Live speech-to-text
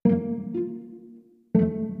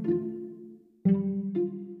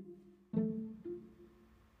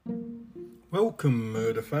Welcome,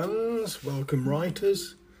 murder fans, welcome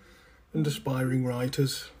writers and aspiring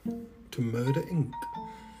writers to Murder Inc.,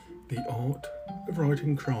 the art of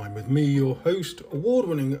writing crime, with me, your host,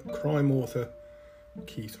 award-winning crime author,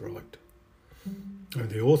 Keith Wright. I'm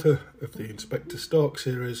the author of the Inspector Stark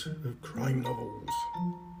series of crime novels.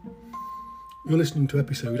 You're listening to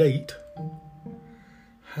episode 8,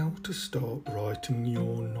 How to Start Writing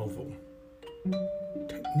Your Novel.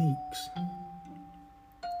 Techniques.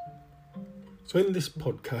 So in this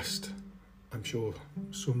podcast, I'm sure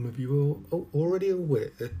some of you are already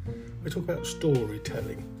aware, I talk about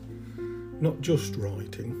storytelling, not just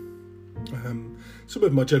writing. Some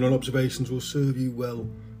of my general observations will serve you well,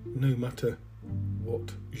 no matter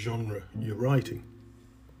what genre you're writing,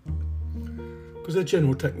 because they're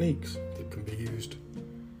general techniques that can be used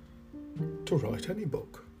to write any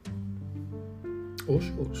book or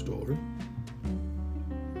short story.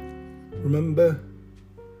 Remember,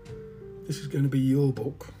 this is going to be your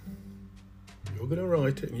book. You're going to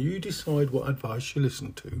write it and you decide what advice you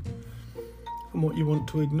listen to and what you want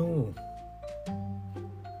to ignore.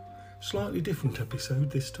 Slightly different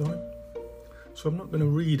episode this time. So I'm not going to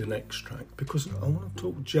read an extract because I want to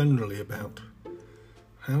talk generally about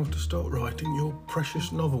how to start writing your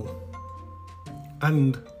precious novel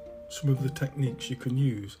and some of the techniques you can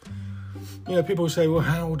use. You know, people say, well,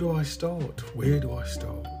 how do I start? Where do I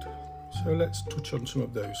start? So let's touch on some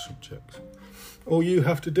of those subjects. All you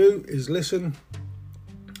have to do is listen,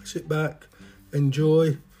 sit back,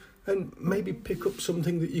 enjoy, and maybe pick up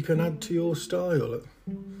something that you can add to your style.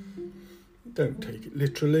 Don't take it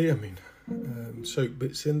literally. I mean, soak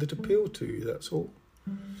bits in that appeal to you, that's all.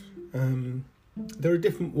 There are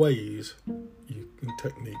different ways and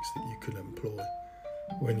techniques that you can employ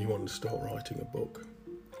when you want to start writing a book.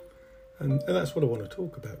 And that's what I want to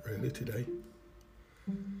talk about really today.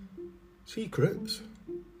 Secrets.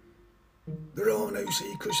 There are no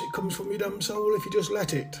secrets, it comes from your damn soul if you just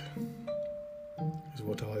let it, is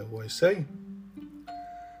what I always say.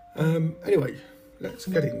 Anyway, let's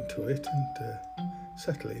get into it and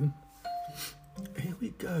settle in. Here we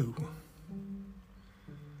go.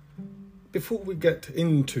 Before we get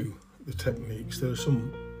into the techniques, there are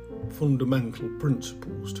some fundamental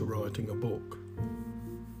principles to writing a book.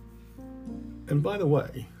 And by the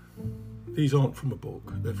way, these aren't from a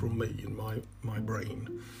book, they're from me and my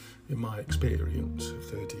brain, in my experience of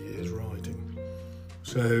 30 years writing.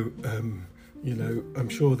 So, I'm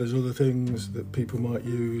sure there's other things that people might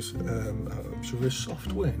use. I'm sure there's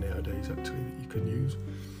software nowadays, actually, that you can use.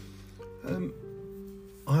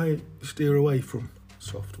 I steer away from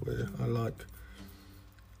software. I like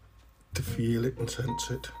to feel it and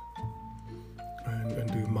sense it and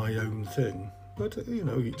do my own thing. But,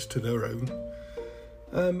 each to their own.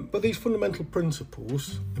 But these fundamental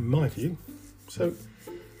principles, in my view, so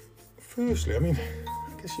firstly, I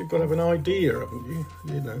guess you've got to have an idea, haven't you?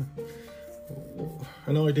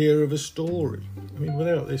 An idea of a story.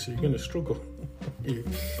 Without this, you're going to struggle,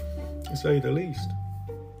 to say the least.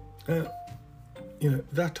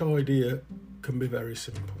 That idea can be very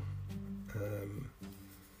simple.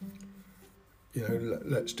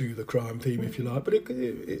 Let's do the crime theme if you like, but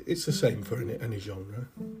it's the same for any genre.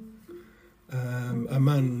 A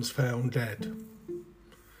man's found dead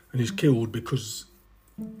and he's killed because,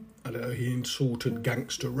 he insulted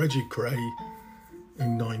gangster Reggie Kray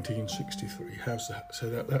in 1963. How's that? So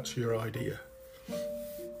that's your idea.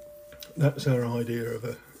 That's our idea of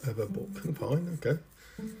a book. Fine, okay.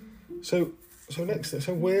 So next,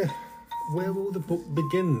 so where will the book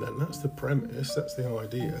begin then? That's the premise, that's the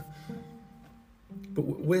idea. But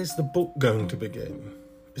where's the book going to begin?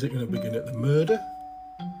 Is it going to begin at the murder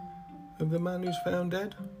of the man who's found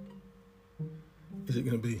dead? Is it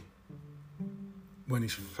going to be when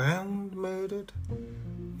he's found murdered?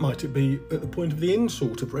 Might it be at the point of the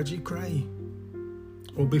insult of Reggie Kray?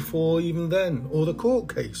 Or before even then? Or the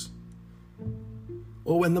court case?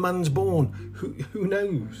 Or when the man's born? Who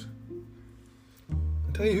knows?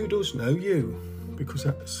 I tell you who does know, you, because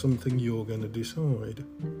that's something you're going to decide.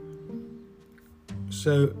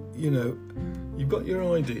 So, you've got your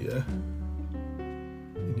idea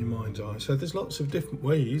in your mind's eye. So there's lots of different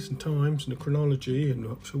ways and times and a chronology, and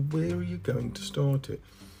so where are you going to start it?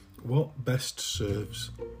 What best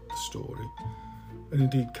serves the story and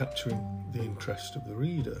indeed capturing the interest of the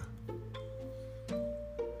reader?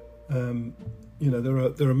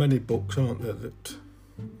 There are many books, aren't there, that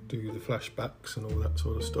do the flashbacks and all that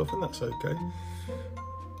sort of stuff, and that's okay.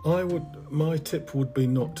 My tip would be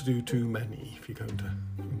not to do too many if you're going to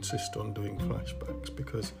insist on doing flashbacks,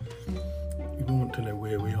 because we want to know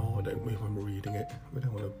where we are, don't we, when we're reading it? We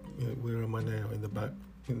don't want to, where am I now? In the back,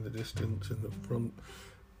 in the distance, in the front,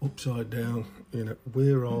 upside down.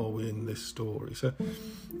 Where are we in this story? So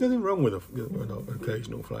nothing wrong with an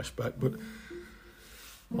occasional flashback, but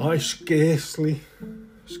I scarcely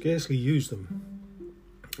use them.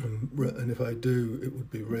 And if I do, it would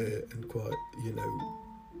be rare and quite,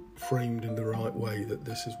 framed in the right way that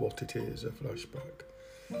this is what it is, a flashback.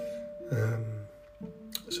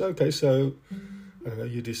 So I don't know,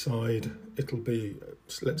 you decide it'll be,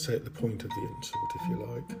 let's say, at the point of the insult, if you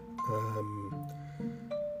like.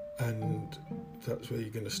 And that's where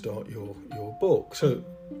you're going to start your book. So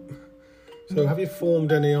have you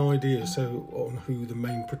formed any ideas on who the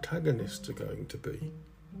main protagonists are going to be?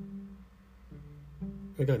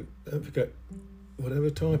 Again, don't forget,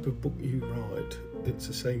 whatever type of book you write, it's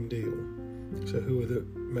the same deal. So who are the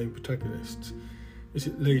main protagonists? Is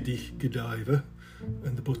it Lady Godiva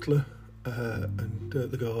and the butler and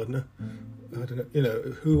the gardener? I don't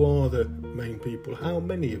know. Who are the main people? How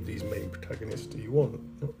many of these main protagonists do you want?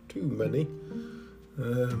 Not too many.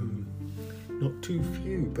 Not too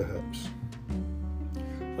few, perhaps.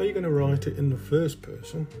 Are you going to write it in the first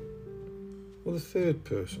person or the third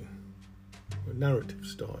person? Or narrative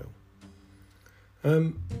style?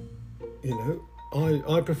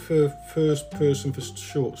 I prefer first person for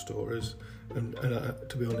short stories, and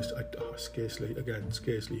to be honest, I scarcely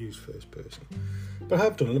use first person. But I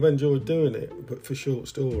have done, and I've enjoyed doing it, but for short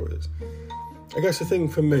stories. I guess the thing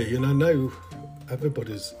for me, and I know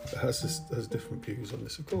everybody has different views on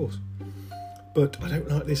this, of course, but I don't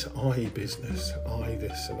like this I business. I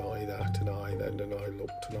this and I that and I then and I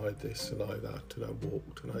looked and I this and I that and I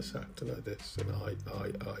walked and I sat and I this and I.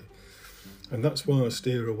 And that's why I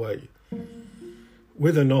steer away.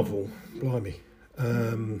 With a novel, blimey,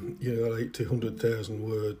 80 to 100,000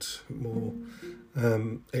 words more,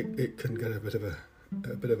 it can get a bit of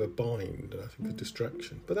a bind, and I think a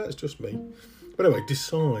distraction. But that's just me. But anyway,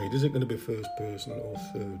 decide, is it going to be first person or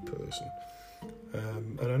third person?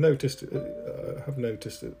 And I have noticed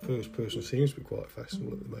that first person seems to be quite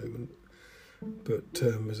fashionable at the moment. But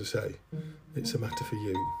as I say, it's a matter for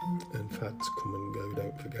you, and fads come and go,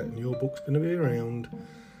 don't forget, and your book's going to be around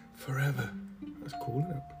forever. That's cool,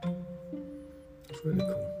 isn't it? It's really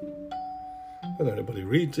cool. Whether anybody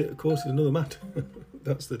reads it, of course, is another matter.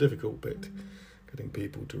 That's the difficult bit, getting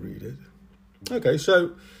people to read it. Okay,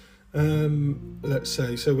 so let's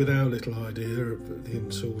say, with our little idea of the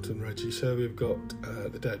insult and Reggie, so we've got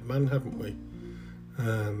the dead man, haven't we?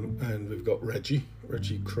 And we've got Reggie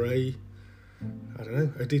Cray. I don't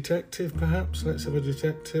know, a detective perhaps? Let's have a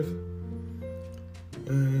detective.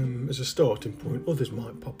 As a starting point, others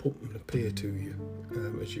might pop up and appear to you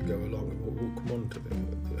as you go along, and we'll come on to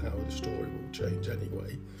how the story will change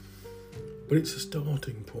anyway. But it's a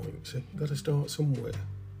starting point, see? You've got to start somewhere.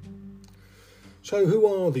 So who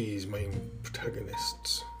are these main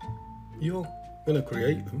protagonists? You're going to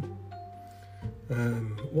create them.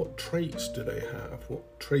 What traits do they have?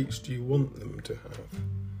 What traits do you want them to have?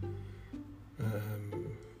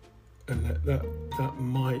 And that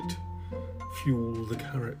might fuel the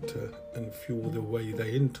character and fuel the way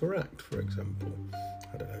they interact, for example.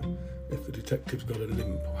 I don't know, if the detective's got a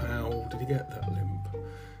limp, how did he get that limp?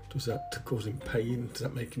 Does that cause him pain? Does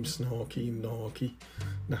that make him snarky, narky,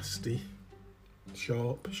 nasty,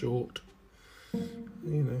 sharp, short?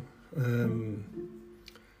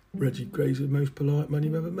 Reggie Gray's the most polite man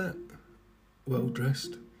you've ever met. Well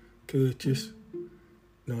dressed, courteous,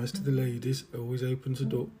 nice to the ladies, always opens the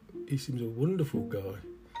door. He seems a wonderful guy.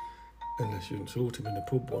 Unless you insult him in a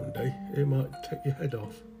pub one day, he might take your head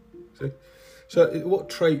off. See? So what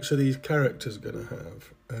traits are these characters going to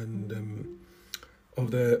have? And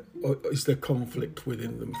is there conflict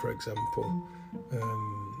within them, for example?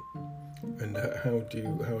 And how do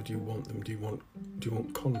you want them? Do you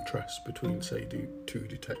want contrast between, say, two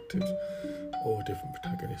detectives or different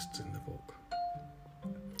protagonists in the book?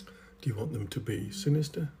 Do you want them to be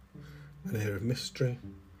sinister, an air of mystery?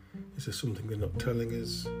 Is there something they're not telling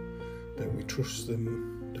us? Don't we trust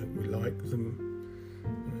them? Don't we like them?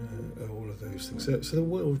 All of those things. So the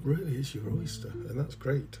world really is your oyster, and that's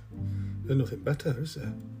great. There's nothing better, is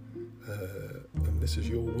there? And this is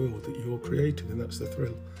your world that you're creating, and that's the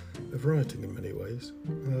thrill of writing in many ways.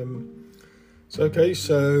 So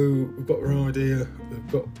we've got our idea.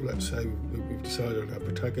 Let's say we've decided on our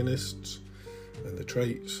protagonists and the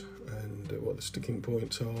traits and what the sticking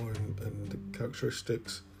points are and the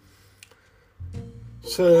characteristics.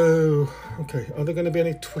 So, are there going to be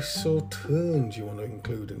any twists or turns you want to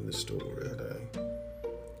include in the story? I don't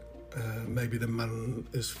know. Maybe the man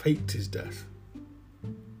has faked his death.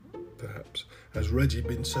 Perhaps. Has Reggie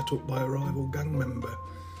been set up by a rival gang member?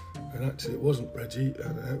 And actually it wasn't Reggie. I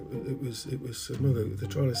don't know, it was another. They're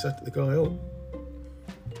trying to set the guy up.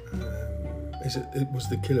 was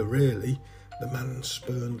the killer really the man's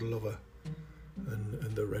spurned lover,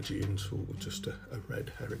 and the Reggie insult was just a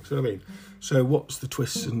red herring. So I mean, so what's the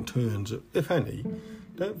twists and turns, if any?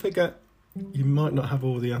 Don't forget, you might not have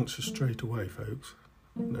all the answers straight away, folks.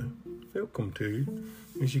 No, they'll come to you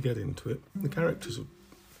as you get into it. The characters will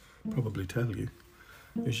probably tell you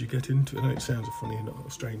as you get into it. I know it sounds a funny and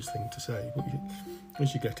a strange thing to say, but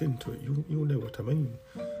as you get into it, you'll know what I mean.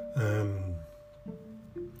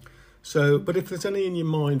 So, but if there's any in your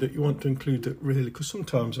mind that you want to include that really, because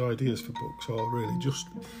sometimes ideas for books are really just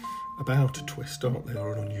about a twist, aren't they,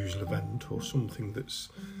 or an unusual event or something that's,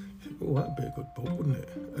 oh, that'd be a good book, wouldn't it?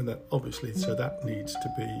 And that obviously, so that needs to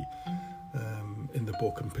be in the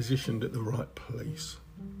book and positioned at the right place.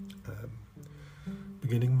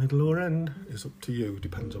 Beginning, middle or end is up to you,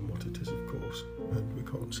 depends on what it is, of course, and we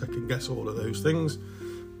can't second guess all of those things,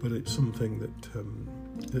 but it's something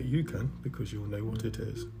that you can, because you'll know what it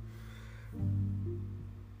is.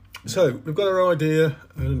 So we've got our idea,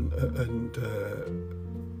 and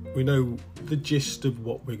we know the gist of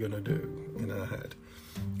what we're going to do in our head,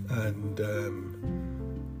 and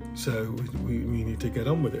so we need to get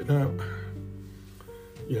on with it now.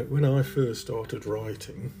 Yeah, when I first started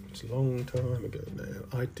writing, it's a long time ago now,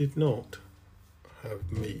 I did not have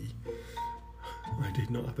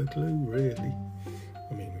a clue, really.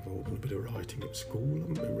 I mean, we've all done a bit of writing at school,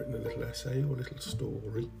 haven't we? Written a little essay or a little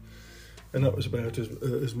story, and that was about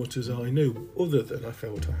as much as I knew, other than I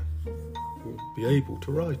felt I would be able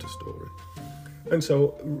to write a story. And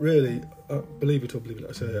so, really, believe it or believe it,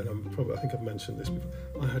 I say, and I think I've mentioned this before,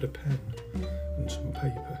 I had a pen and some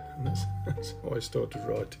paper, and that's how I started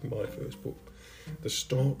writing my first book. The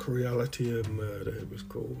Stark Reality of Murder, it was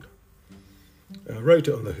called. I wrote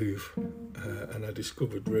it on the hoof, and I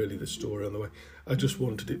discovered really the story on the way. I just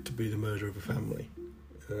wanted it to be the murder of a family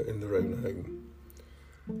in their own home,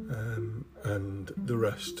 and the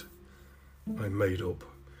rest I made up.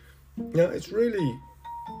 Now, it's really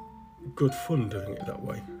good fun doing it that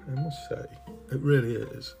way, I must say. It really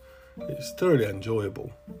is. It's thoroughly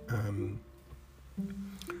enjoyable,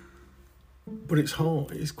 but it's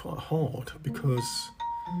hard. It's quite hard because,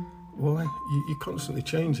 why? You're constantly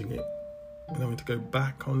changing it and having to go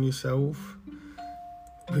back on yourself,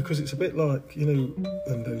 because it's a bit like,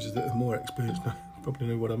 and those that are more experienced probably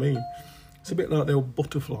know what I mean. It's a bit like the old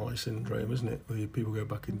butterfly syndrome, isn't it? Where people go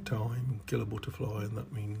back in time and kill a butterfly, and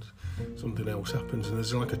that means something else happens, and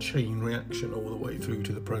there's like a chain reaction all the way through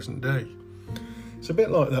to the present day. It's a bit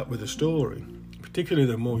like that with a story, particularly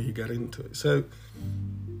the more you get into it. So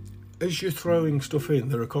as you're throwing stuff in,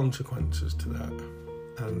 there are consequences to that,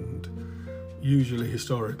 and usually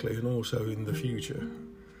historically and also in the future.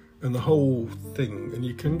 And the whole thing, and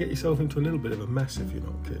you can get yourself into a little bit of a mess if you're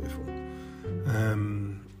not careful.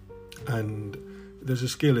 And there's a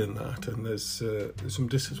skill in that, and there's some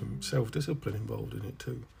self-discipline involved in it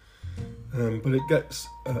too. But it gets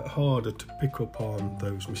harder to pick up on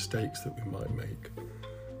those mistakes that we might make,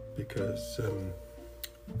 because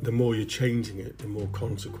the more you're changing it, the more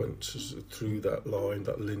consequences are through that line,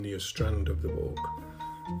 that linear strand of the book.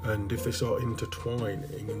 And if they start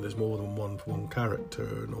intertwining and there's more than one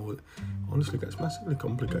character and all, honestly, it gets massively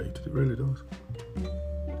complicated. It really does.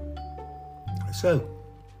 So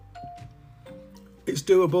it's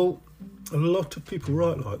doable. A lot of people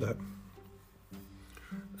write like that,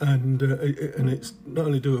 and it's not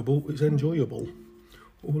only doable, it's enjoyable.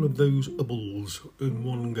 All of those ubbles in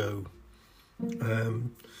one go.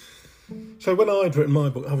 So when I'd written my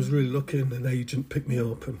book, I was really lucky, and an agent picked me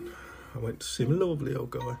up, and I went to see a lovely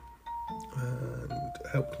old guy, and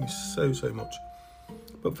helped me so much.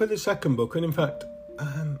 But for the second book, and in fact,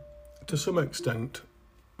 to some extent,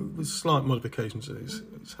 with slight modifications,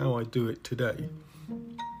 it's how I do it today.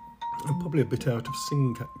 I'm probably a bit out of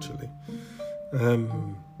sync, actually.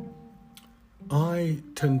 I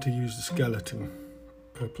tend to use the skeleton,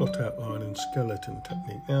 plot outline and skeleton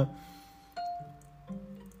technique. Now,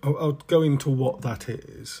 I'll go into what that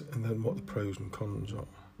is and then what the pros and cons are.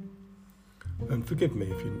 And forgive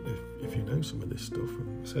me if you know some of this stuff,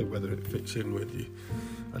 and say whether it fits in with you.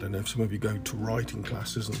 I don't know if some of you go to writing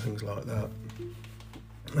classes and things like that.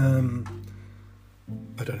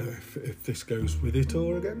 I don't know if this goes with it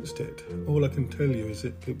or against it. All I can tell you is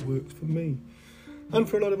it works for me and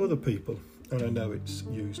for a lot of other people, and I know it's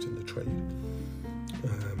used in the trade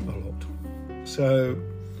a lot. So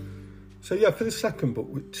yeah, for the second book,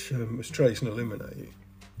 which was Trace and Eliminate,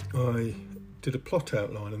 I did a plot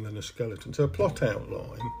outline and then a skeleton. So a plot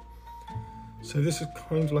outline, so this is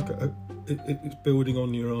kind of like it's building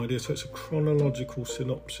on your idea, so it's a chronological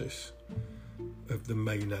synopsis of the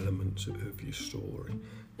main elements of your story.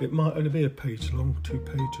 It might only be a page long, 2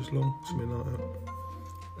 pages long, something like that.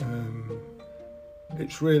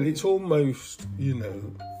 It's almost,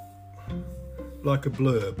 like a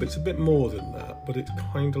blurb. It's a bit more than that, but it's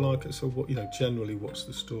kind of like, so what, generally what's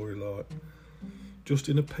the story like? Just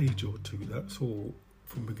in a page or 2, that's all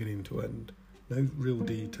from beginning to end. No real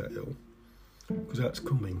detail, because that's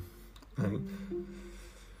coming.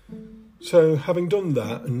 So having done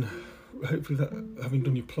that, and hopefully that, having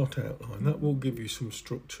done your plot outline, that will give you some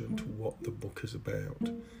structure into what the book is about.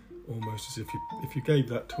 Almost as if you gave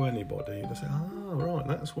that to anybody, they'd say, right,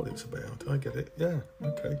 that's what it's about. I get it. Yeah,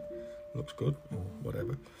 okay, looks good, or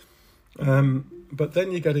whatever. But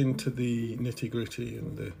then you get into the nitty-gritty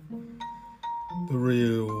and the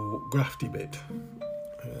real grafty bit.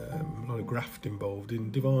 A lot of graft involved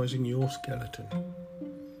in devising your skeleton.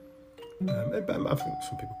 I think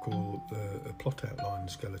some people call a plot outline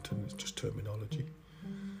skeleton. It's just terminology.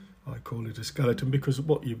 I call it a skeleton because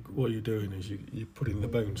what you're doing is you're putting the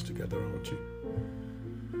bones together, aren't you?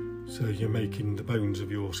 So you're making the bones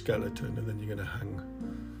of your skeleton, and then you're going to hang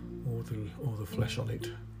all the flesh on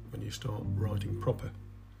it when you start writing proper.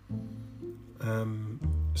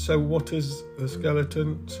 So what is a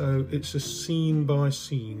skeleton? So it's a scene by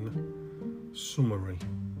scene summary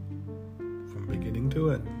from beginning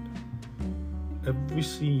to end. Every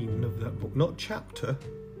scene of that book, not chapter.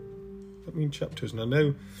 I mean chapters. And I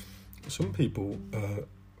know some people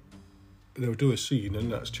they'll do a scene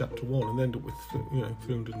and that's chapter 1 and end up with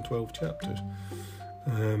 312 chapters.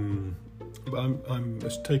 But I'm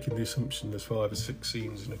just taking the assumption there's 5 or 6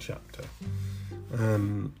 scenes in a chapter.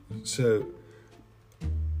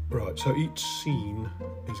 So each scene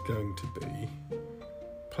is going to be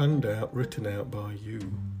planned out, written out by you,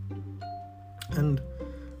 and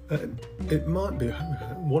it might be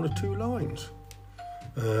 1 or 2 lines.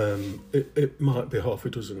 It might be half a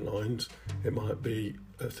dozen lines. It might be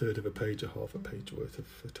a third of a page or half a page worth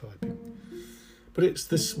of typing. But it's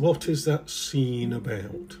this: what is that scene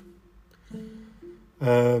about?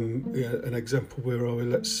 An example, where are we?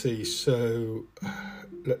 Let's see. So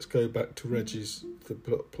let's go back to Reggie's The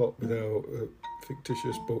Plot with our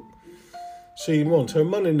fictitious book. Scene 1. So a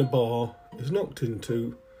man in the bar is knocked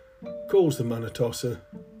into, calls the man a tosser.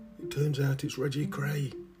 It turns out it's Reggie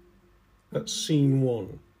Cray. That's scene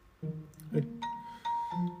 1. Okay.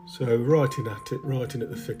 So writing at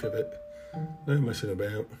the thick of it. No messing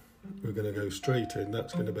about. We're going to go straight in.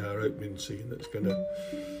 That's going to be our opening scene. That's going to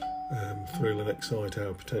thrill and excite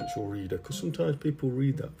our potential reader. Because sometimes people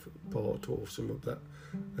read that part or some of that,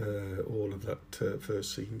 all of that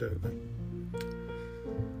first scene, don't they?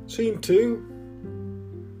 Scene 2.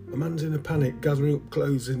 A man's in a panic, gathering up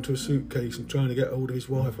clothes into a suitcase and trying to get hold of his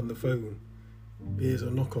wife on the phone. He hears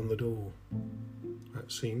a knock on the door.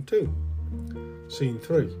 That's scene 2. Scene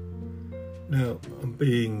 3. Now, I'm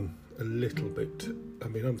being a little bit...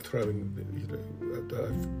 I'm throwing...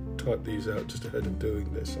 I've typed these out just ahead of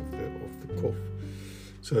doing this off the cuff.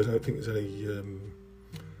 So I don't think there's any...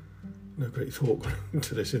 no great thought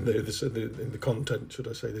into this in the content, should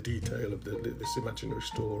I say, the detail of this imaginary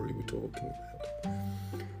story we're talking about.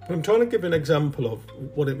 But I'm trying to give an example of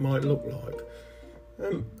what it might look like.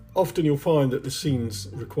 Often you'll find that the scenes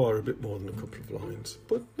require a bit more than a couple of lines,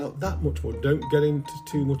 but not that much more. Don't get into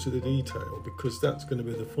too much of the detail, because that's going to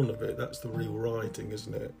be the fun of it. That's the real writing,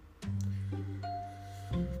 isn't it?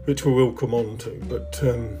 Which we will come on to. But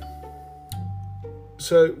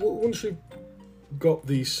so once you've got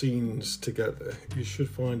these scenes together, you should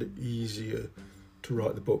find it easier to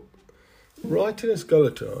write the book. Writing a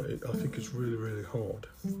skeleton, I think, is really, really hard.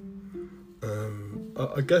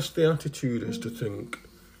 I guess the attitude is to think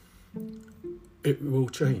it will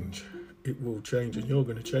change. It will change, and you're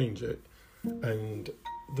going to change it. And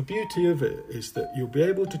the beauty of it is that you'll be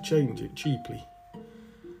able to change it cheaply.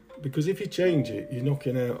 Because if you change it, you're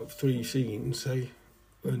knocking out 3 scenes, say,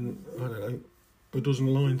 and I don't know, a dozen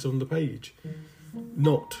lines on the page.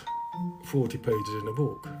 Not 40 pages in a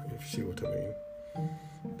book, if you see what I mean,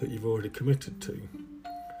 that you've already committed to.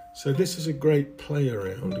 So this is a great play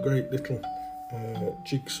around, a great little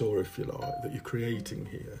jigsaw, if you like, that you're creating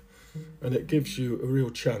here. And it gives you a real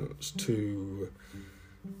chance to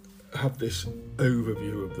have this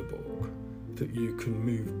overview of the book, that you can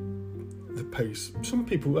move the pace. Some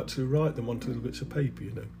people actually write them onto little bits of paper,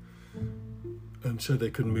 and so they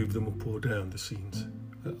can move them up or down the scenes.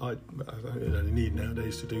 I don't only need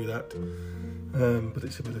nowadays to do that, but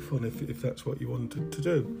it's a bit of fun if that's what you wanted to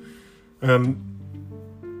do.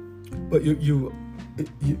 But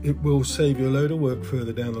it will save you a load of work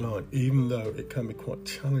further down the line, even though it can be quite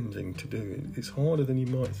challenging to do. It's harder than you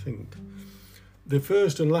might think. the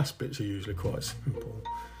first and last bits are usually quite simple,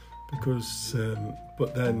 because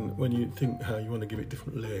but then when you think how you want to give it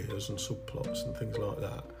different layers and subplots and things like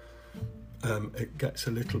that, it gets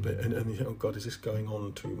a little bit, and you think, oh God, is this going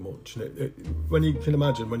on too much? And when you can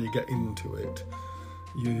imagine, when you get into it,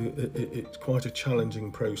 it's quite a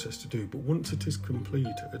challenging process to do. But once it is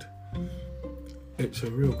completed, it's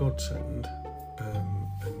a real godsend,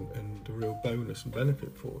 and a real bonus and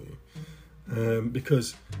benefit for you,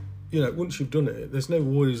 because once you've done it, there's no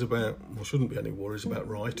worries about, or shouldn't be any worries about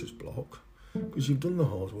writer's block, because you've done the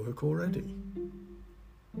hard work already,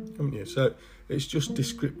 haven't you? So it's just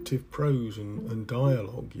descriptive prose and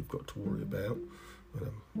dialogue you've got to worry about.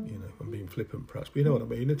 I'm being flippant perhaps, but you know what I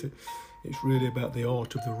mean. It's really about the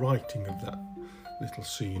art of the writing of that little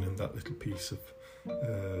scene and that little piece of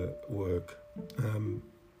work.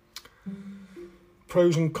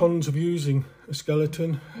 Pros and cons of using a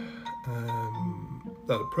skeleton.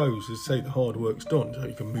 The pros is, say, the hard work's done, so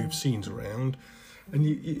you can move scenes around, and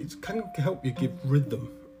it can help you give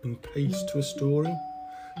rhythm and pace to a story,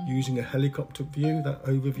 using a helicopter view, that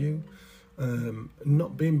overview,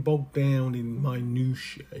 not being bogged down in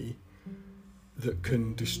minutiae that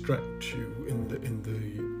can distract you in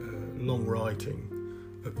the long writing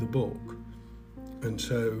of the book. And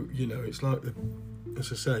so, it's like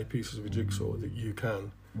as I say, pieces of a jigsaw that you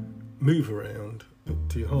can move around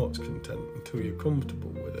to your heart's content until you're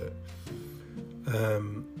comfortable with it,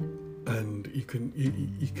 and you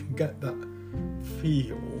can get that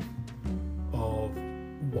feel of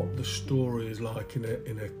what the story is like in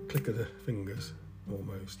a click of the fingers,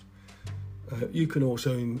 almost. You can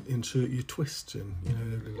also insert your twists in,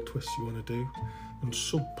 the little twists you want to do, and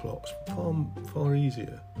subplots, far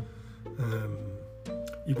easier.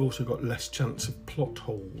 You've also got less chance of plot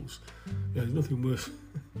holes. There's nothing worse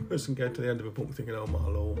than getting to the end of a book thinking, oh my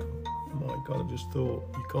lord, oh my God, I just thought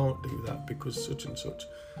you can't do that because such and such,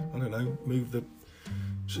 I don't know, move the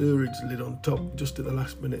sewerage lid on top just at the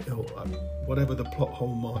last minute, or whatever the plot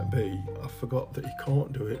hole might be. I forgot that you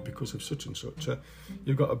can't do it because of such and such. So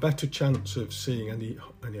you've got a better chance of seeing any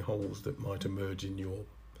holes that might emerge in your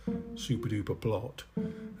super duper plot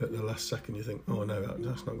at the last second. You think, oh no,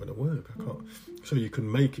 that's not going to work, I can't. So you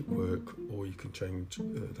can make it work, or you can change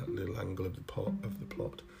that little angle of the plot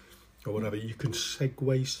or whatever. You can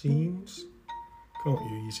segue scenes, can't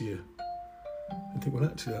you, easier, and think, well,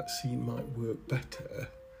 actually that scene might work better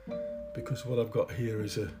because what I've got here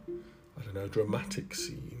is a dramatic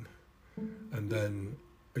scene, and then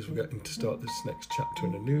as we get into start this next chapter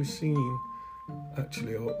in a new scene,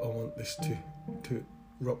 actually I want this to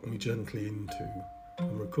rock me gently into,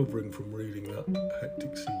 I'm recovering from reading that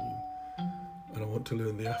hectic scene, and I want to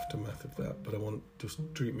learn the aftermath of that, but I want just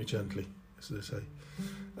treat me gently, as they say.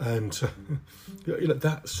 And so,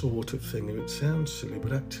 that sort of thing. It sounds silly,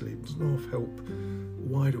 but actually it does not help.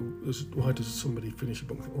 Why does somebody finish a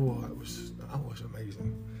book and think, oh, that was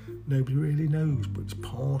amazing? Nobody really knows, but it's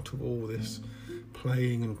part of all this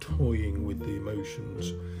playing and toying with the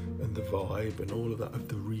emotions and the vibe and all of that of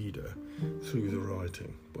the reader through the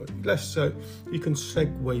writing. But less so, you can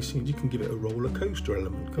segue scenes, you can give it a roller coaster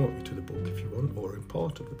element, can't you, to the book if you want, or in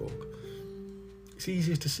part of the book. It's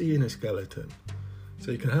easier to see in a skeleton,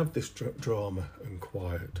 so you can have this drama and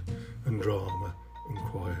quiet, and drama and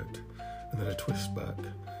quiet, and then a twist back,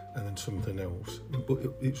 and then something else.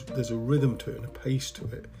 But there's a rhythm to it and a pace to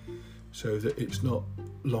it, so that it's not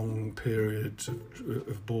long periods of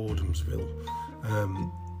boredomsville.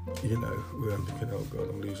 Where I'm thinking, oh God,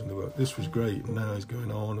 I'm losing the work. This was great, and now he's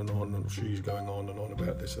going on and on, and she's going on and on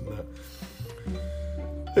about this and that.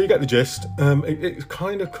 So you get the gist. It's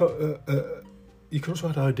kind of you can also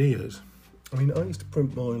add ideas. I mean, I used to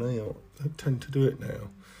print mine out. I tend to do it now,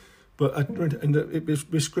 but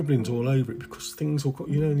with scribblings all over it, because things will,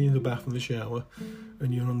 you're in the bath and the shower,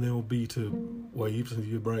 and you're on the old beta waves of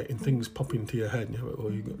your brain, and things pop into your head,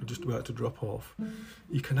 or you're just about to drop off.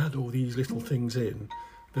 You can add all these little things in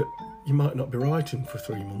that you might not be writing for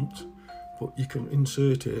 3 months, but you can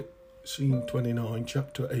insert it, scene 29,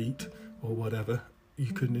 chapter 8, or whatever.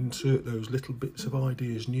 You can insert those little bits of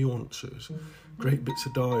ideas, nuances, great bits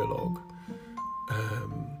of dialogue,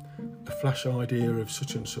 a flash idea of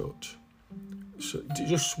such and such. So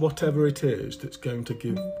just whatever it is that's going to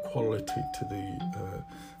give quality to the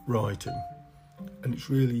writing. And it's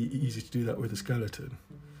really easy to do that with a skeleton.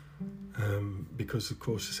 Because of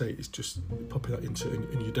course, I say, it's just popping that into,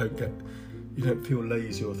 and you don't feel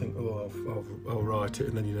lazy or think, oh, I'll write it,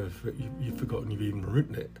 and then you've forgotten you've even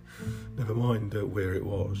written it. Never mind where it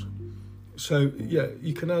was. So yeah,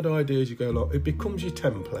 you can add ideas, you go along. It becomes your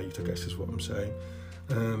template, I guess is what I'm saying.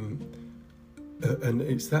 and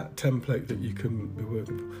it's that template that you can be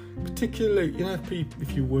working for. Particularly,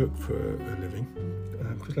 if you work for a living,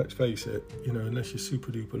 because let's face it, unless you're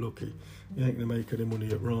super duper lucky, you ain't going to make any money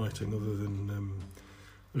at writing other than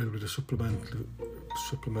a little bit of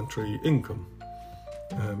supplementary income,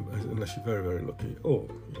 unless you're very, very lucky, or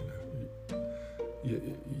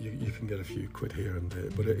you can get a few quid here and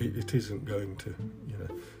there, but it isn't going to,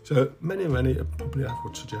 So many, probably I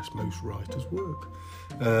would suggest most writers work.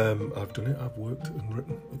 I've done it, I've worked and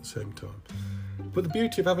written at the same time. But the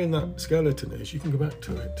beauty of having that skeleton is you can go back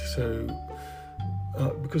to it. So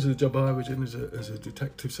because of the job I was in as a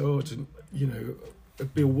detective sergeant,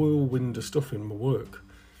 it'd be a whirlwind of stuff in my work.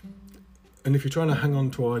 And if you're trying to hang on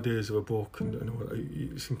to ideas of a book, and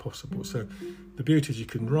it's impossible. So the beauty is you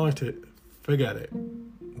can write it, forget it,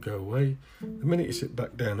 go away. The minute you sit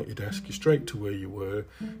back down at your desk, you're straight to where you were,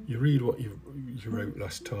 you read what you wrote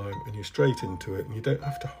last time, and you're straight into it, and you don't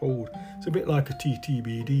have to hold. It's a bit like a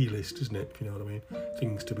TTBD list, isn't it, if you know what I mean?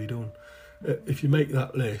 Things to be done. If you make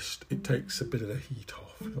that list, it takes a bit of the heat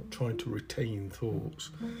off. You're not trying to retain thoughts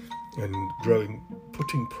and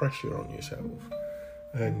putting pressure on yourself.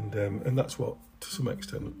 And that's what, to some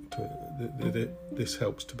extent, this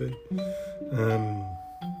helps to be.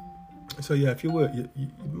 So yeah, if you work, you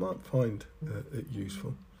might find it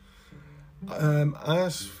useful.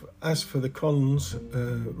 As for the cons,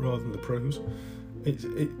 rather than the pros,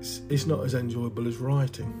 it's not as enjoyable as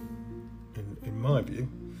writing, in my view.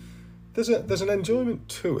 There's an enjoyment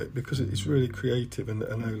to it because it's really creative, and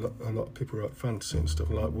I know a lot of people write fantasy and stuff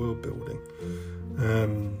like world building.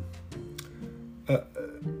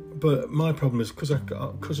 But my problem is because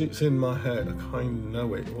it's in my head, I kind of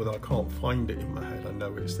know it, although I can't find it in my head. I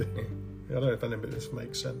know it's there. I don't know if any of this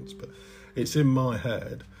makes sense, but it's in my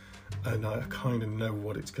head, and I kind of know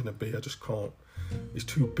what it's going to be. I just can't. It's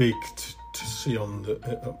too big to see on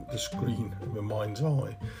the screen in my mind's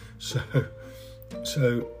eye. So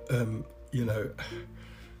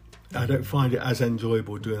I don't find it as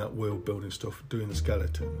enjoyable doing that world building stuff, doing the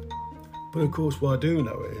skeleton. But of course, what I do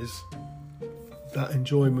know is that the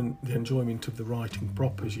enjoyment of the writing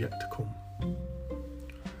proper is yet to come.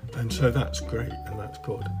 And so that's great and that's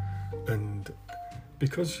good. And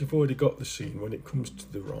because you've already got the scene, when it comes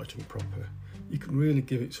to the writing proper, you can really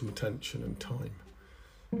give it some attention and time.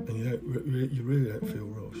 And you really don't feel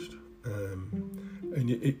rushed. And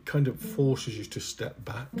it kind of forces you to step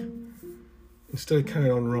back. Instead of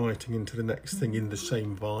carrying on writing into the next thing in the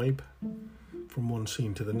same vibe, from one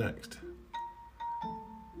scene to the next,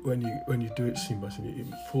 when you do it scene by scene, it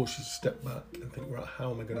forces you to step back and think, right, how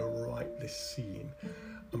am I going to write this scene?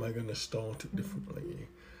 Am I going to start it differently?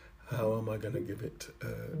 How am I going to give it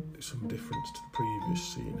some difference to the previous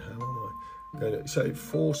scene? How am I going to... So it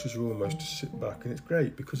forces you almost to sit back, and it's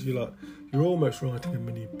great because you're almost writing a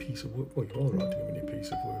mini piece of work. Well, you are writing a mini piece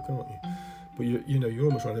of work, aren't you? But you're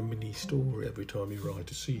almost writing a mini story every time you write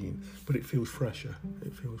a scene, but it feels fresher.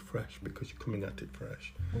 It feels fresh because you're coming at it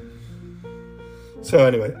fresh. So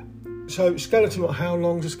anyway, skeleton, how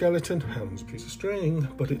long's a skeleton? How long's a piece of string?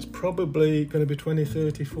 But it's probably going to be 20,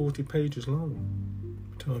 30, 40 pages long.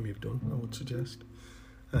 The time you've done, I would suggest.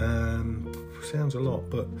 Sounds a lot,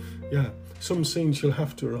 but yeah, some scenes you'll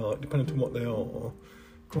have to write, depending on what they are,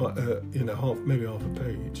 quite maybe half a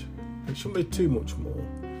page. It shouldn't be too much more.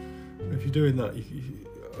 If you're doing that,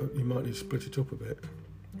 you might need to split it up a bit.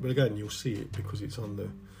 But again, you'll see it because it's on the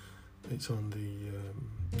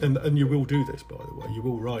and you will do this, by the way. You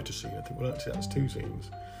will write a scene and think, well, actually, that's 2 scenes,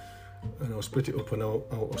 and I'll split it up and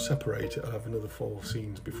I'll separate it. I'll have another 4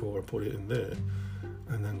 scenes before I put it in there,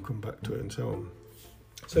 and then come back to it and so on.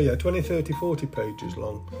 So yeah, 20, 30, 40 pages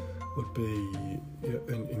long would be,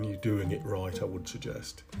 and you're doing it right, I would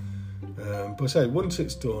suggest. But say, once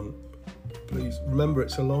it's done, please remember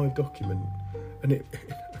it's a live document, and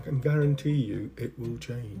I can guarantee you it will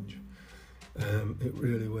change. It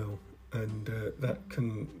really will, and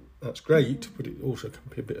that's great, but it also can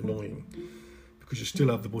be a bit annoying because you still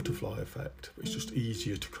have the butterfly effect, but it's just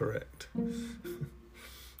easier to correct,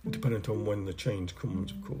 depending on when the change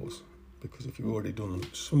comes, of course. Because if you've already done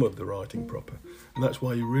some of the writing proper, and that's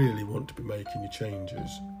why you really want to be making your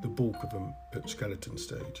changes, the bulk of them at skeleton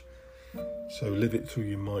stage. So live it through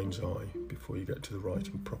your mind's eye before you get to the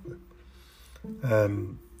writing proper.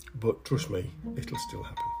 But trust me, it'll still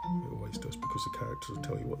happen. It always does, because the characters will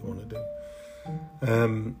tell you what they want to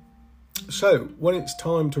do. So when it's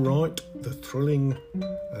time to write, the thrilling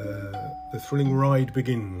ride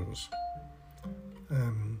begins.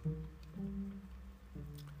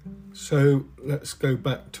 So let's go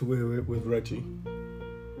back to where we're with Reggie.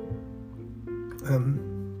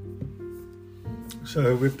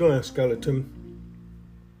 So we've done our skeleton.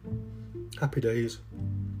 happy days.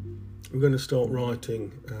 We're going to start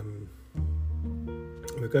writing.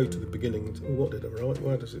 We'll go to the beginning. What did I write?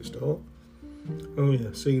 Where does it start? Oh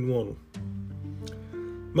yeah, scene 1.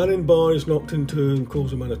 Man in bar is knocked into and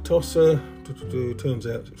calls a man a tosser. Turns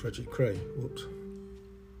out it's Reggie Kray. Whoops.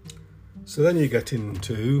 So then you get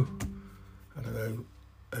into, I don't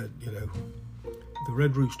know, the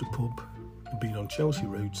Red Rooster pub had been on Chelsea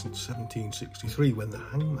Road since 1763, when the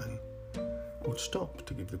hangman would stop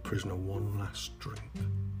to give the prisoner one last drink.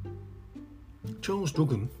 Charles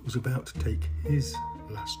Duggan was about to take his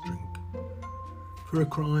last drink for a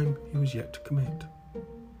crime he was yet to commit.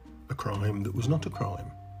 A crime that was not a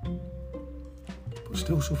crime, but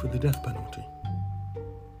still suffered the death penalty.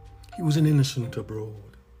 He was an innocent abroad.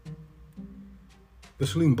 The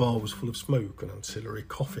saloon bar was full of smoke and ancillary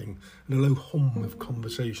coughing, and a low hum of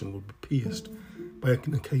conversation would be pierced by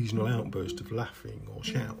an occasional outburst of laughing or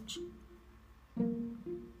shouts.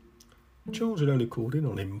 Charles had only called in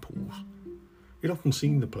on impulse. He'd often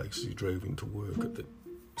seen the places he drove into work at the...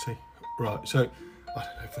 See, right, so I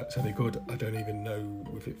don't know if that's any good. I don't even know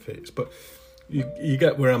if it fits, but you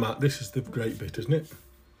get where I'm at. This is the great bit, isn't it?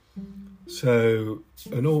 So,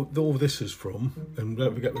 and all this is from, and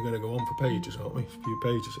don't forget we're going to go on for pages, aren't we? A few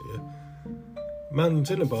pages here. Man's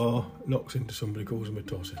in a bar, knocks into somebody, calls him a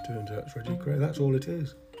tosser. Turns out it's Reggie Kray. That's all it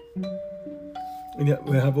is. And yet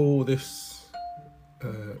we have all this,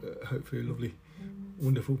 hopefully lovely,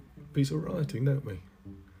 wonderful piece of writing, don't we?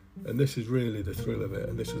 And this is really the thrill of it,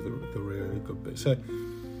 and this is the really good bit. So,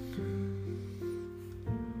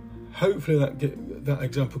 hopefully that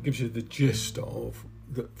example gives you the gist of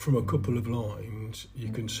that. From a couple of lines,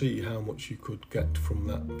 you can see how much you could get from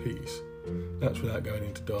that piece. That's without going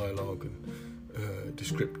into dialogue and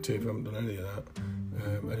descriptive. I haven't done any of that.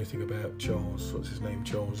 Anything about Charles, what's his name,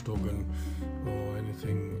 Charles Duggan, or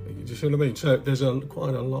anything. You see what I mean? So there's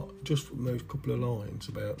quite a lot just from those couple of lines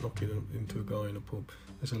about knocking into a guy in a pub.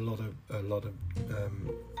 There's a lot of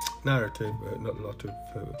narrative, not a lot of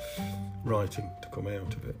writing to come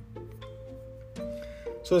out of it.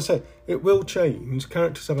 So as I say, it will change.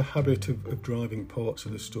 Characters have a habit of driving parts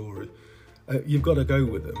of the story. You've got to go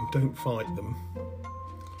with them. Don't fight them.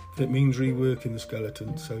 If it means reworking the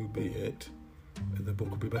skeleton, so be it. The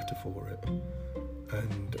book will be better for it.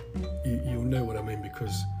 And you'll know what I mean,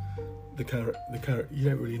 because the character, you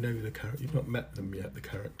don't really know the character. You've not met them yet, the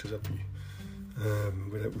characters, have you?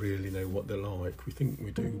 We don't really know what they're like. We think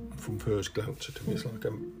we do from first glance at them. It's like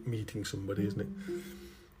meeting somebody, isn't it?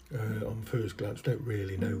 On first glance, we don't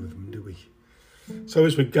really know them, do we? So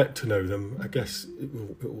as we get to know them, I guess it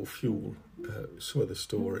will fuel some of the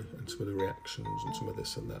story and some of the reactions and some of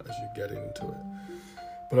this and that as you get into it.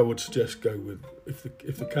 But I would suggest go with,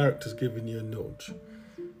 if the character's giving you a nudge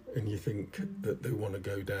and you think that they want to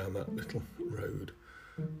go down that little road,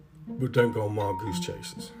 but don't go on wild goose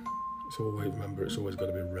chases. Remember, it's always got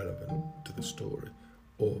to be relevant to the story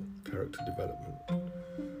or character development.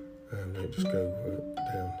 Don't just go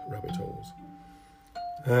down rabbit holes.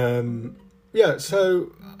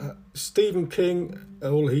 So Stephen King,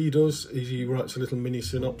 all he does is he writes a little mini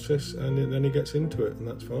synopsis and then he gets into it, and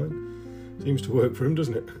that's fine. Seems to work for him,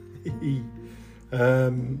 doesn't it?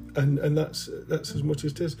 And that's as much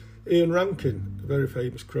as it is. Ian Rankin, a very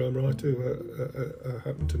famous crime writer, I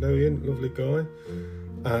happen to know Ian, lovely guy,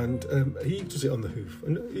 and he does it on the hoof.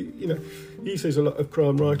 And he says a lot of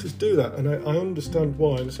crime writers do that, and I understand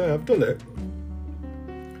why. And I say I've done it,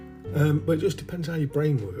 but it just depends how your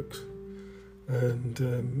brain works. And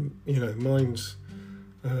mine's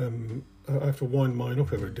I have to wind mine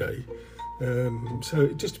up every day. So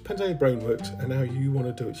it just depends how your brain works and how you want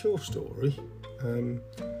to do it. It's your story.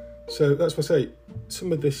 So that's why I say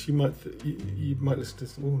some of this you might listen to.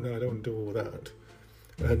 Oh no, I don't want to do all that.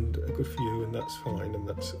 And good for you, and that's fine, and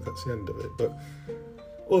that's the end of it. But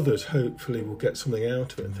others hopefully will get something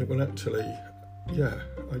out of it and think, well, actually, yeah,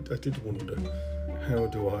 I did wonder, how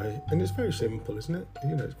do I? And it's very simple, isn't it?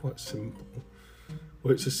 It's quite simple.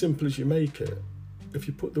 Well, it's as simple as you make it. If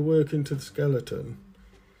you put the work into the skeleton,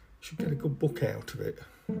 you should get a good book out of it.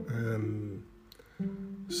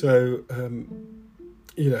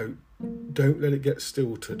 Don't let it get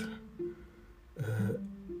stilted.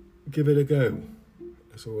 Give it a go.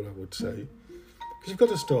 That's all I would say. Because you've got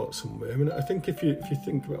to start somewhere. I mean, I think if you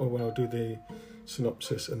think, I'll do the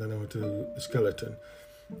synopsis and then I'll do the skeleton,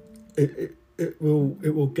 it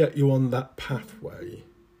will get you on that pathway.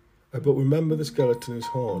 But remember, the skeleton is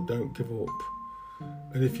hard. Don't give up.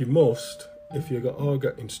 And if you are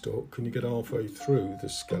getting stuck and you get halfway through the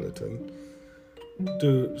skeleton,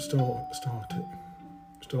 start it.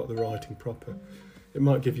 Start the writing proper. It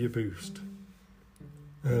might give you a boost.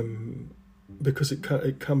 because it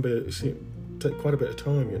can be take quite a bit of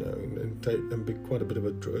time, and be quite a bit of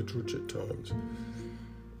a drudge at times,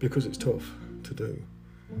 because it's tough to do.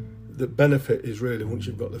 The benefit is really once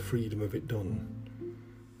you've got the freedom of it done,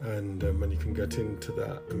 and when you can get into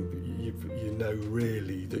that, and you know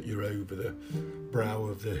really that you're over the brow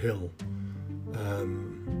of the hill,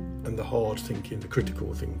 and the hard thinking, the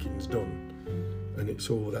critical thinking's done, and it's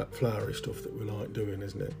all that flowery stuff that we like doing,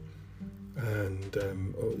 isn't it? And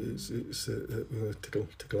it's a tickle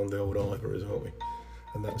on the old ivories, aren't we?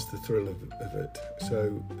 And that's the thrill of it.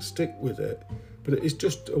 So stick with it. But it's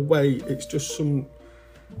just a way. It's just a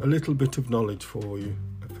little bit of knowledge for you,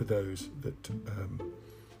 for those that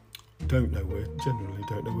generally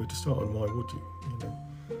don't know where to start, and why would you?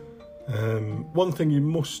 One thing you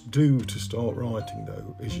must do to start writing,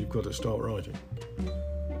 though, is you've got to start writing.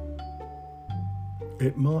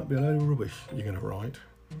 It might be a load of rubbish you're going to write,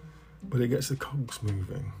 but it gets the cogs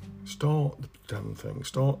moving. Start the damn thing,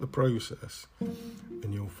 start the process,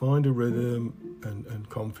 and you'll find a rhythm and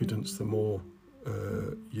confidence the more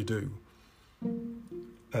you do.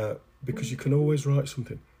 Because you can always write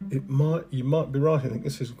something. You might be writing, I think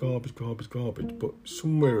this is garbage, but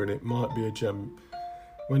somewhere in it might be a gem.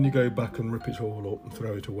 When you go back and rip it all up and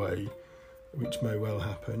throw it away, which may well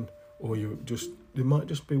happen, or there might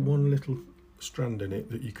just be one little strand in it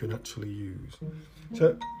that you can actually use.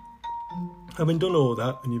 So, having done all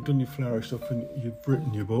that, and you've done your flowery stuff, and you've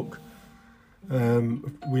written your book,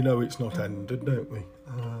 we know it's not ended, don't we?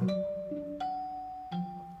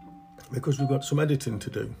 Because we've got some editing to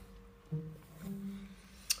do.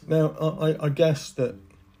 Now, I guess that,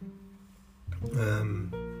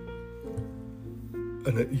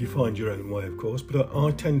 and you find your own way, of course, but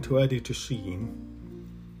I tend to edit a scene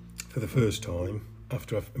for the first time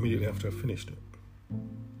immediately after I've finished it.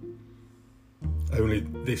 Only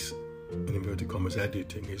this, in inverted commas,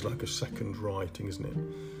 editing is like a second writing, isn't it?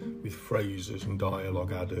 With phrases and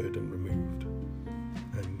dialogue added and removed,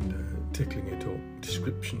 and tickling it up.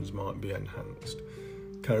 Descriptions might be enhanced,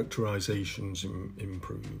 characterizations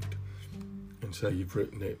improved, and so you've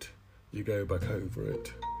written it, you go back over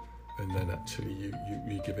it, and then actually you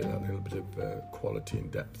give it that little bit of quality and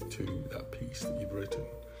depth to that piece that you've written.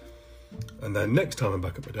 And then next time I'm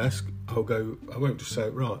back at my desk, I won't just say,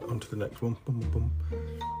 right, on to the next one, boom, boom.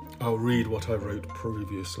 I'll read what I wrote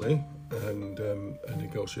previously, and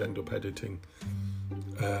of course you end up editing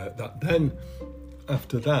that. Then,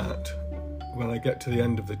 after that, when I get to the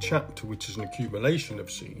end of the chapter, which is an accumulation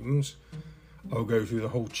of scenes, I'll go through the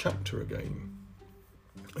whole chapter again.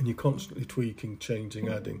 And you're constantly tweaking, changing,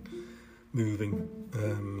 adding, moving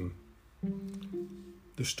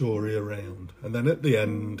the story around. And then at the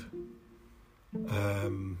end,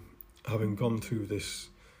 having gone through this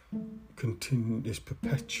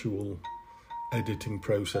perpetual editing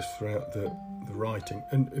process throughout the writing,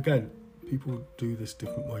 and again, people do this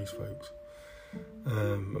different ways, folks.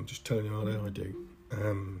 I'm just telling you how I do.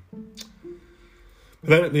 But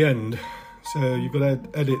then at the end, so you've got to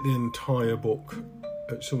edit the entire book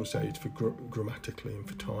at some stage for grammatically and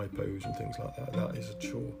for typos and things like that. That is a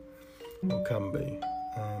chore, or can be.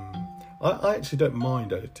 I actually don't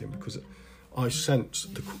mind editing because I sense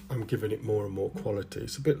I'm giving it more and more quality.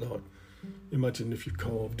 It's a bit like, imagine if you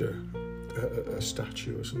carved a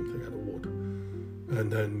statue or something out of wood,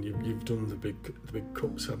 and then you've done the big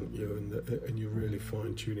cuts, haven't you? And you're really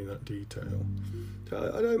fine tuning that detail.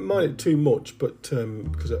 So I don't mind it too much, but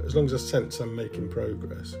because as long as I sense I'm making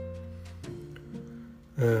progress.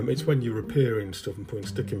 It's when you're repairing stuff and putting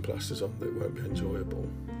sticking plasters on that it won't be enjoyable.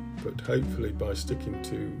 But hopefully by sticking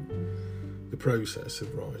to the process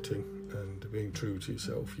of writing and being true to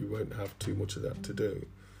yourself, you won't have too much of that to do.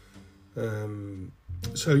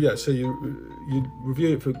 So you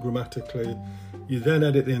review it for grammatically. You then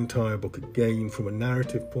edit the entire book again from a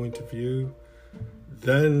narrative point of view.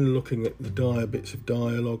 Then looking at the bits of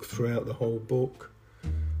dialogue throughout the whole book.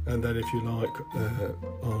 And then, if you like,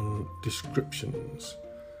 on descriptions.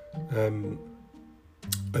 And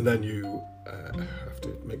then you have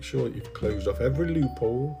to make sure that you've closed off every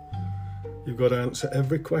loophole. You've got to answer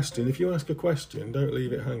every question. If you ask a question, don't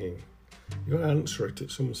leave it hanging. You've got to answer it at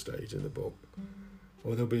some stage in the book,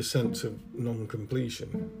 or there'll be a sense of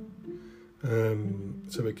non-completion.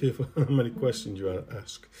 So be careful how many questions you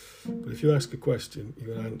ask. But if you ask a question,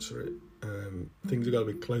 you've got to answer it. Things have got to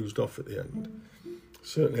be closed off at the end.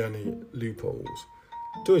 Certainly any loopholes.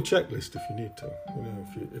 Do a checklist if you need to. You know,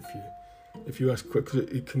 if you ask quick, because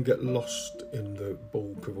it can get lost in the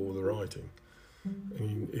bulk of all the writing. I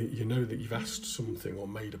mean, you know that you've asked something or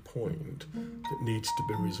made a point that needs to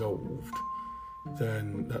be resolved,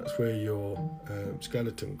 then that's where your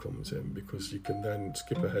skeleton comes in, because you can then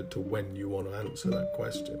skip ahead to when you want to answer that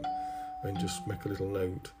question and just make a little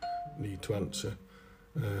note, need to answer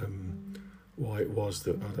why it was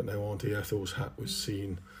that, I don't know, Auntie Ethel's hat was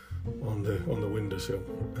seen on the windowsill,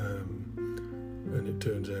 and it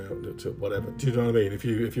turns out that whatever. Do you know what I mean? If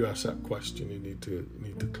you ask that question, you need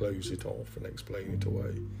to close it off and explain it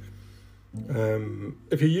away.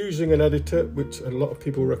 If you're using an editor, which a lot of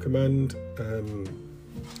people recommend,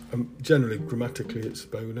 generally grammatically it's a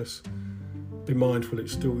bonus. Be mindful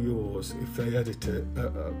it's still yours. If they edit it,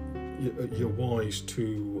 you're wise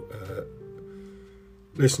to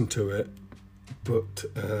listen to it, but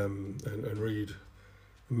and read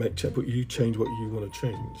and make check. But you change what you want to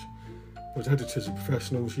change. But editors are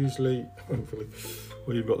professionals usually. Hopefully,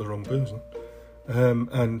 well, you've got the wrong person,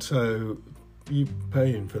 and so you're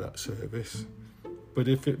paying for that service. But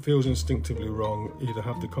if it feels instinctively wrong, either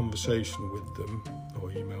have the conversation with them or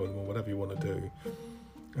email them or whatever you want to do.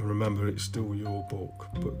 And remember, it's still your book.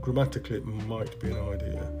 But grammatically, it might be an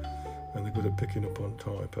idea. And they're good at picking up on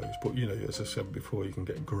typos. But, you know, as I said before, you can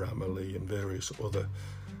get Grammarly and various other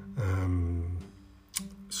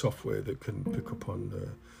software that can pick up on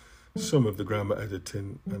some of the grammar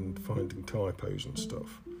editing and finding typos and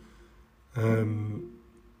stuff.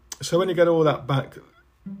 So when you get all that back,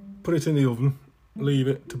 put it in the oven, leave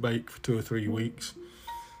it to bake for 2 or 3 weeks.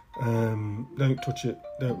 Don't touch it,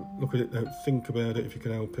 don't look at it, don't think about it if you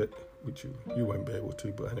can help it, which you won't be able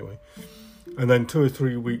to, but anyway. And then 2 or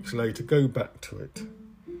 3 weeks later, go back to it,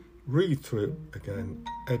 read through it again,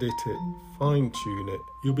 edit it, fine-tune it.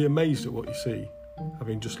 You'll be amazed at what you see,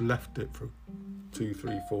 having just left it for 2,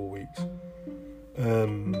 3, 4 weeks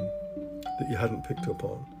that you hadn't picked up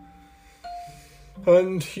on.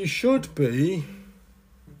 And you should be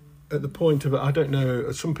at the point of it. I don't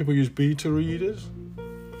know, some people use beta readers,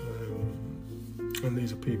 and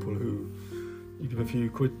these are people who you give a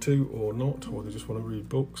few quid to or not, or they just want to read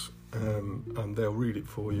books, and they'll read it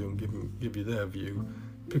for you and give you their view,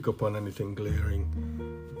 pick up on anything glaring,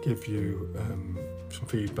 give you some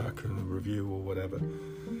feedback and a review or whatever,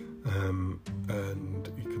 and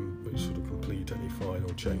you can sort of complete any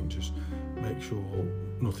final changes, make sure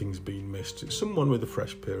nothing's been missed. It's someone with a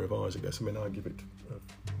fresh pair of eyes, I guess. I mean, I give it to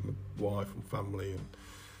my wife and family,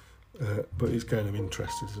 but it's kind of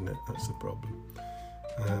interested, isn't it? That's the problem.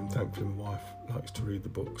 Thankfully, my wife likes to read the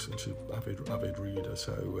books, and she's an avid reader,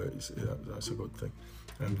 so that's a good thing,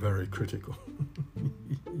 and very critical.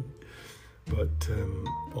 But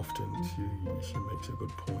often she makes a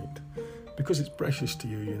good point, because it's precious to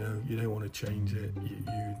you. You know, you don't want to change it.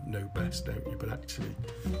 You know best, don't you? But actually,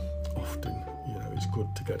 often, you know, it's good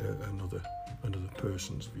to get another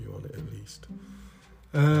person's view on it at least.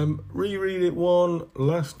 Reread it one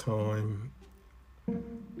last time.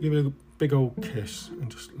 Give it a big old kiss and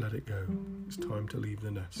just let it go. It's time to leave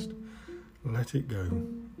the nest. Let it go.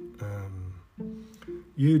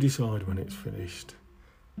 You decide when it's finished.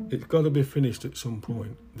 It's got to be finished at some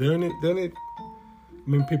point. I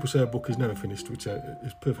mean, people say a book is never finished, which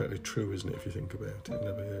is perfectly true, isn't it? If you think about it,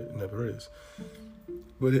 it never is.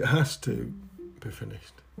 But it has to be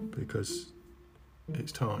finished because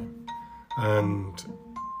it's time, and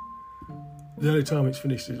the only time it's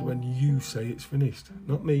finished is when you say it's finished.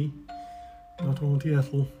 Not me, not Auntie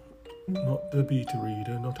Ethel, not the beta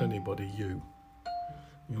reader, not anybody. You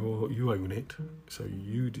own it, so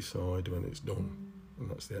you decide when it's done, and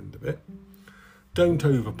that's the end of it. Don't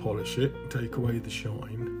over polish it, take away the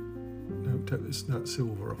shine. Don't take that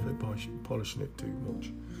silver off it by polishing it too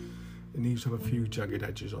much. It needs to have a few jagged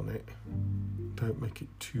edges on it. Don't make it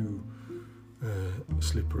too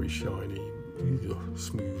slippery, shiny,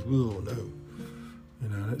 smooth. Oh no, you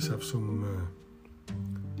know. Let's have some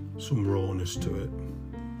rawness to it,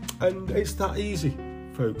 and it's that easy,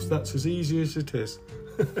 folks. That's as easy as it is.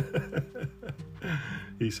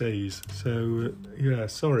 He says. So yeah,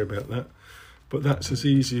 sorry about that, but that's as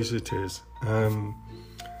easy as it is.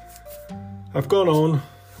 I've gone on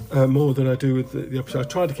more than I do with the episode. I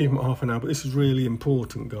tried to keep them at half an hour, but this is really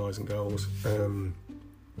important, guys and girls.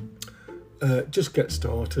 Just get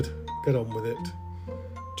started, get on with it.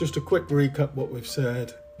 Just a quick recap what we've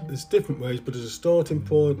said. There's different ways, but as a starting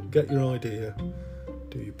point, get your idea.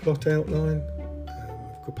 Do your plot outline,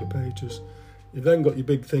 a couple of pages. You've then got your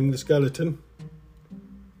big thing, the skeleton.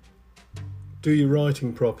 Do your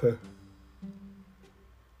writing proper.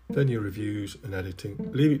 Then your reviews and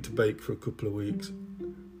editing. Leave it to bake for a couple of weeks.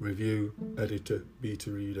 Review, editor,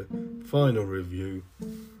 beta reader, final review.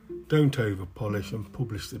 Don't over polish and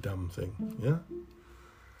publish the damn thing, yeah?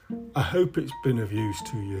 I hope it's been of use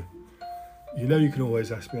to you. You know you can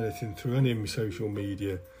always ask me anything through any of my social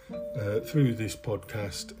media, through this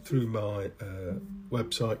podcast, through my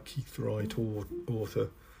website,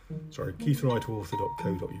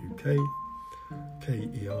 keithwrightauthor.co.uk,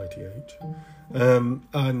 Keith,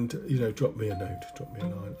 and drop me a note, drop me a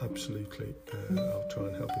line. Absolutely, I'll try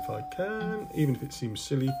and help if I can, even if it seems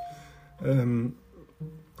silly.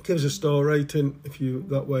 Give us a star rating if you're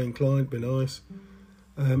that way inclined, be nice.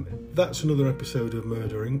 That's another episode of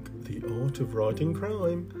Murder Inc., the art of writing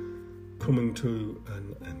crime, coming to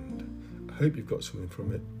an end. I hope you've got something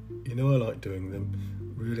from it. You know I like doing them.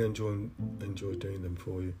 Really enjoy doing them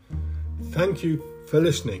for you. Thank you for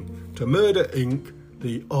listening to Murder Inc.,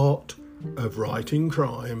 the art of writing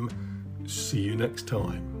crime. See you next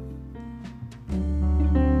time.